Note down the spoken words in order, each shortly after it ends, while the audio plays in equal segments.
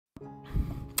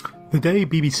The day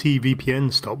BBC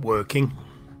VPN stopped working,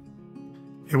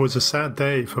 it was a sad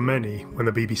day for many when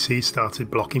the BBC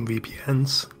started blocking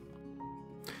VPNs.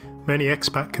 Many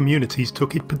expat communities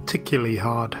took it particularly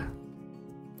hard.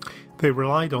 They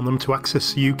relied on them to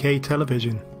access UK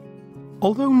television.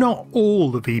 Although not all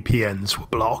the VPNs were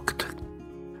blocked,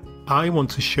 I want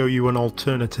to show you an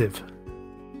alternative.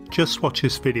 Just watch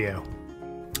this video.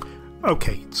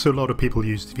 Okay, so a lot of people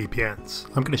use VPNs.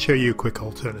 I'm going to show you a quick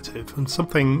alternative and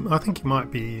something I think you might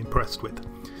be impressed with.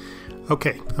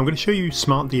 Okay, I'm going to show you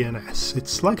Smart DNS.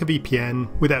 It's like a VPN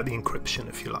without the encryption,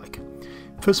 if you like.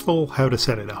 First of all, how to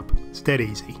set it up. It's dead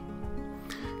easy.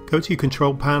 Go to your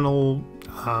control panel.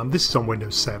 This is on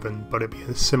Windows 7, but it'll be in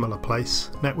a similar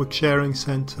place. Network Sharing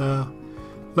Center,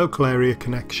 Local Area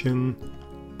Connection,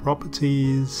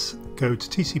 Properties, go to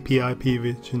TCP/IP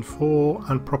Version 4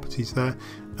 and Properties there.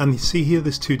 And you see here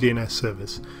there's two DNS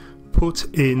servers.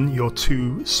 Put in your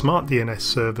two Smart DNS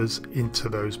servers into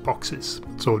those boxes.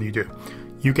 That's all you do.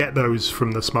 You get those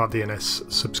from the Smart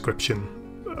DNS subscription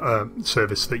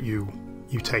service that you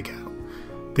take out.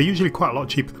 They're usually quite a lot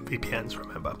cheaper than VPNs,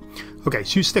 remember. Okay,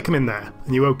 so you stick them in there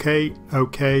and you okay.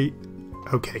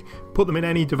 Put them in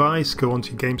any device, go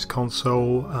onto your games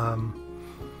console,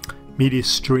 media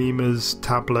streamers,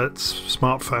 tablets,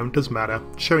 smartphone, doesn't matter.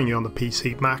 Showing you on the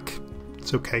PC, Mac,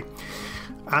 it's okay.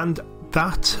 And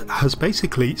that has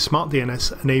basically Smart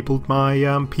DNS enabled my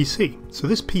PC. So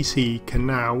this PC can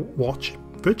now watch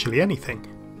virtually anything.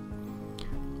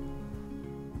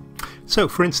 So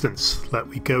for instance, let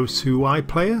me go to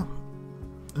iPlayer.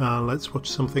 Let's watch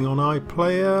something on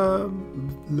iPlayer.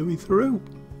 Louis Theroux.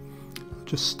 I'll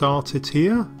just start it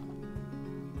here.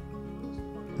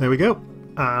 There we go.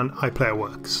 And iPlayer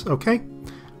works. Okay.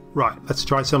 Right, let's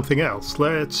try something else.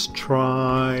 Let's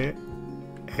try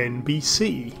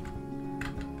NBC.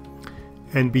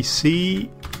 NBC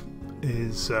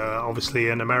is obviously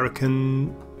an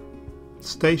American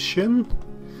station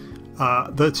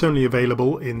that's only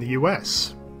available in the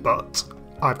US, but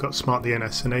I've got Smart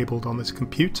DNS enabled on this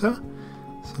computer,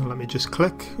 so let me just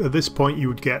click. At this point you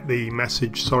would get the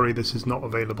message, sorry, this is not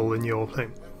available in your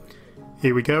thing.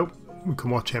 Here we go, we can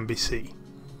watch NBC.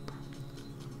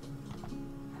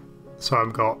 So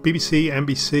I've got BBC,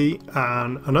 NBC,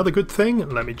 and another good thing,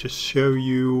 let me just show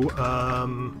you,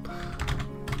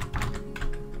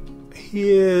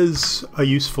 here's a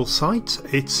useful site.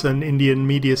 It's an Indian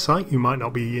media site. You might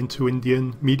not be into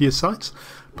Indian media sites,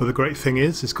 but the great thing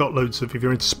is it's got loads of, if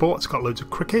you're into sport, it's got loads of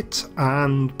cricket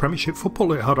and Premiership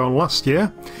football it had on last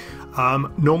year.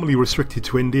 Normally restricted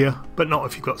to India, but not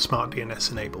if you've got Smart DNS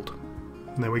enabled.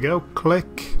 And there we go,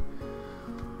 click.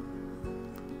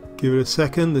 Give it a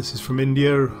second. This is from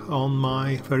India on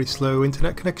my very slow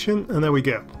internet connection, and there we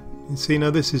go. You see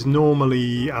now this is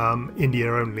normally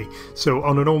India only. So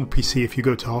on a normal PC, if you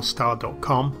go to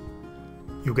hostar.com,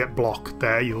 you'll get blocked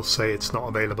there. You'll say it's not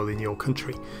available in your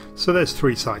country. So there's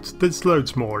 3 sites. There's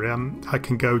loads more. I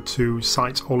can go to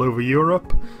sites all over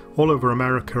Europe, all over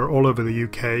America, all over the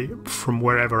UK, from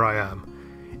wherever I am.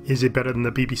 Is it better than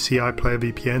the BBC iPlayer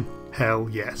VPN? Hell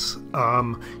yes.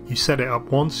 You set it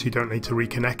up once, you don't need to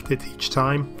reconnect it each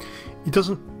time. It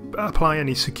doesn't apply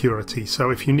any security, so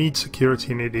if you need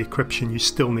security and need encryption, you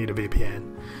still need a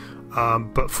VPN.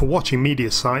 But for watching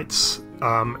media sites,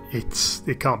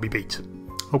 it can't be beat.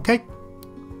 Okay,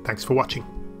 thanks for watching.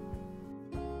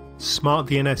 Smart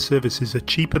DNS services are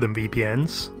cheaper than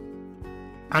VPNs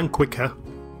and quicker.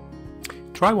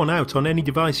 Try one out on any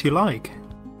device you like.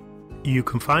 You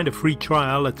can find a free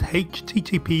trial at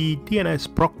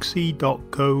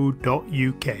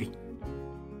http://dnsproxy.co.uk.